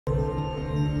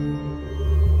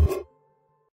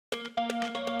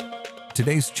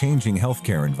Today's changing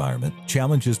healthcare environment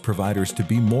challenges providers to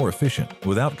be more efficient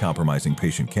without compromising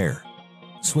patient care.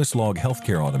 Swisslog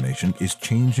Healthcare Automation is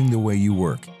changing the way you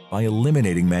work by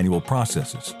eliminating manual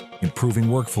processes, improving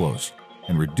workflows,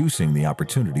 and reducing the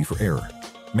opportunity for error.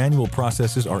 Manual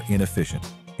processes are inefficient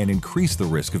and increase the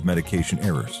risk of medication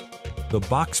errors. The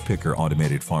BoxPicker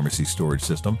automated pharmacy storage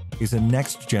system is a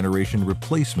next-generation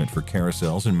replacement for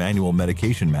carousels and manual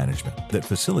medication management that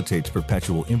facilitates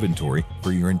perpetual inventory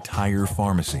for your entire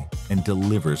pharmacy and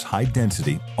delivers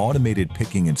high-density, automated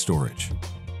picking and storage.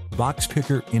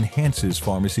 BoxPicker enhances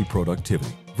pharmacy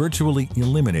productivity, virtually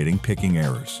eliminating picking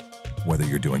errors. Whether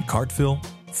you're doing cart fill,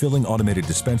 filling automated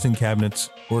dispensing cabinets,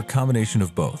 or a combination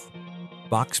of both,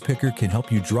 BoxPicker can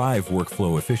help you drive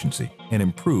workflow efficiency and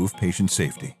improve patient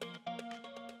safety.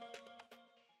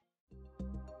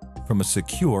 From a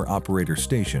secure operator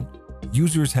station,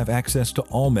 users have access to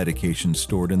all medications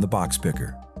stored in the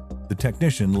BoxPicker. The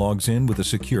technician logs in with a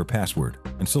secure password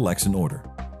and selects an order.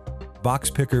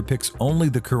 BoxPicker picks only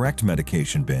the correct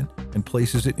medication bin and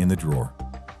places it in the drawer.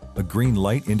 A green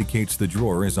light indicates the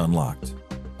drawer is unlocked.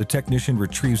 The technician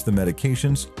retrieves the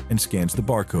medications and scans the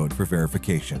barcode for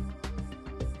verification.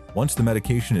 Once the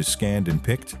medication is scanned and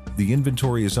picked, the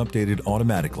inventory is updated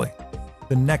automatically.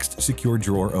 The next secure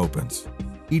drawer opens.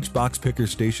 Each BoxPicker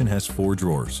station has 4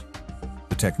 drawers.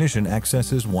 The technician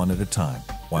accesses one at a time,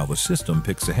 while the system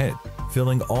picks ahead,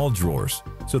 filling all drawers,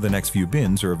 so the next few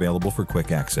bins are available for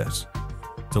quick access.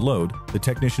 To load, the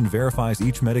technician verifies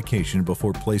each medication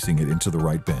before placing it into the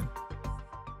right bin.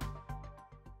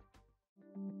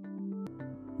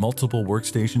 Multiple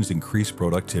workstations increase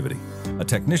productivity. A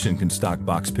technician can stock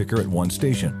BoxPicker at one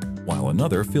station, while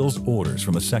another fills orders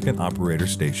from a second operator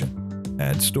station.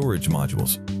 Add storage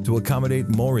modules to accommodate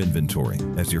more inventory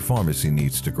as your pharmacy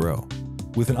needs to grow.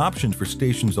 With an option for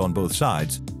stations on both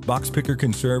sides, BoxPicker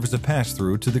can serve as a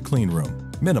pass-through to the clean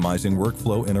room, minimizing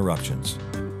workflow interruptions.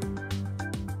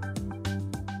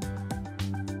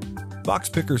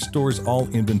 BoxPicker stores all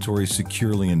inventory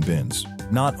securely in bins,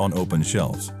 not on open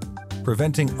shelves,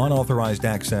 preventing unauthorized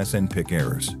access and pick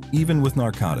errors, even with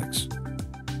narcotics.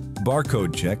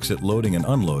 Barcode checks at loading and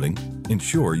unloading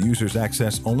ensure users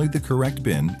access only the correct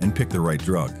bin and pick the right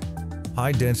drug.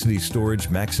 High-density storage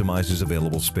maximizes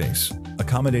available space,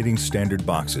 accommodating standard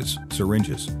boxes,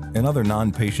 syringes, and other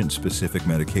non-patient specific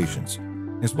medications,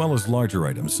 as well as larger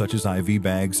items such as IV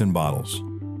bags and bottles.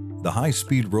 The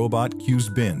high-speed robot queues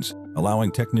bins,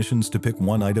 allowing technicians to pick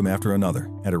one item after another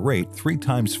at a rate 3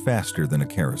 times faster than a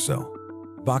carousel.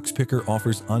 BoxPicker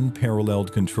offers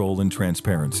unparalleled control and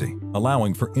transparency,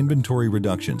 allowing for inventory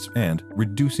reductions and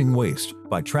reducing waste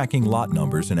by tracking lot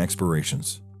numbers and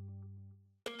expirations.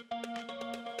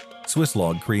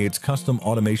 Swisslog creates custom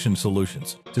automation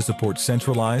solutions to support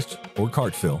centralized or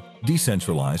cart fill,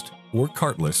 decentralized or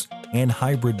cartless, and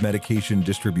hybrid medication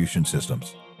distribution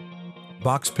systems.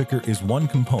 BoxPicker is one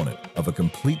component of a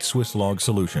complete Swisslog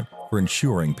solution for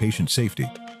ensuring patient safety,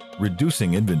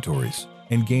 reducing inventories,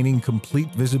 and gaining complete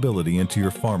visibility into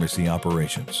your pharmacy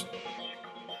operations.